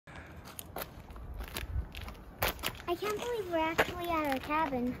I can't believe we're actually at our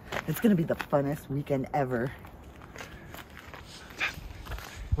cabin. It's gonna be the funnest weekend ever.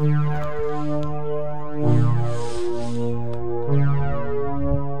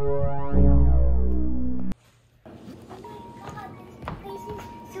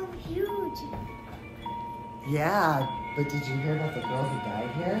 Yeah, but did you hear about the girl who died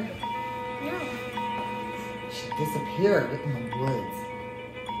here? No. She disappeared in the woods.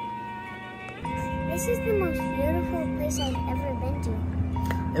 This is the most beautiful place I've ever been to.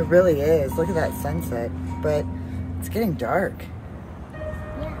 It really is. Look at that sunset. But it's getting dark.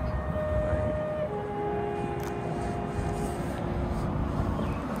 Yeah.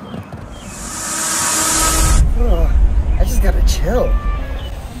 Ugh, I just got a chill.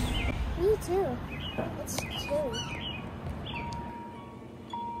 Me too. It's chilly.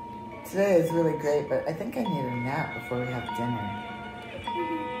 Today is really great, but I think I need a nap before we have dinner.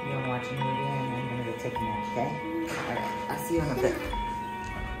 You want to watch a movie and I'm going to go take a nap, okay? Alright, I'll see you in a bit.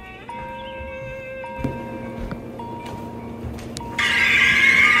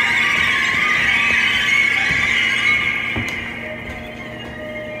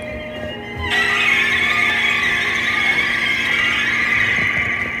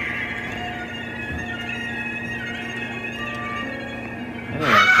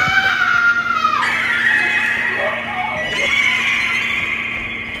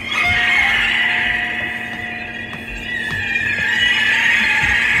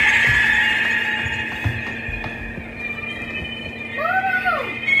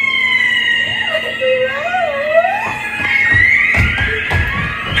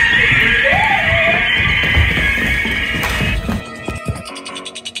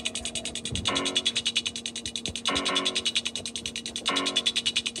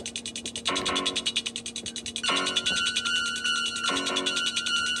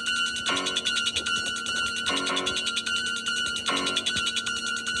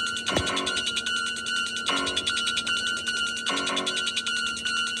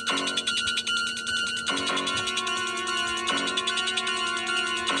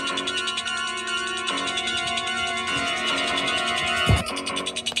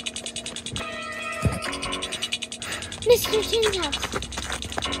 Mr. Chin's house.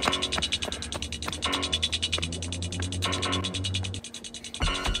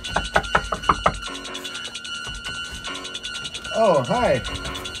 Oh, hi.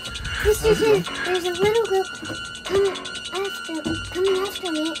 Mr. Chin, there's a little girl coming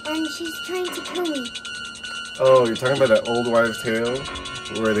after me, and she's trying to kill me. Oh, you're talking about that old wives' tale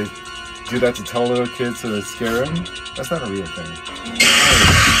where they do that to tell little kids so they scare them? That's not a real thing.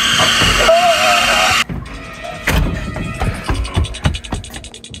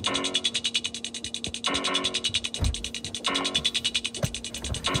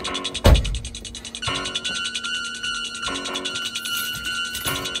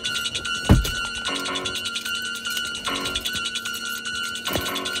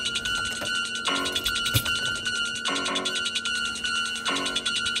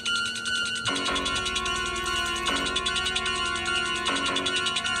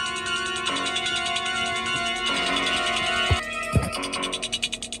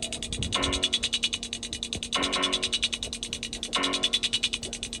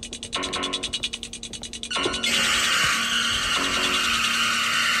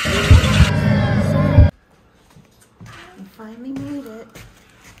 Finally made it.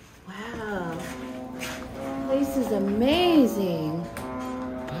 Wow. This place is amazing.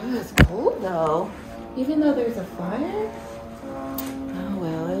 Oh, it's cold though. Even though there's a fire? Oh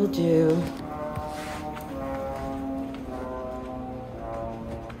well, it'll do.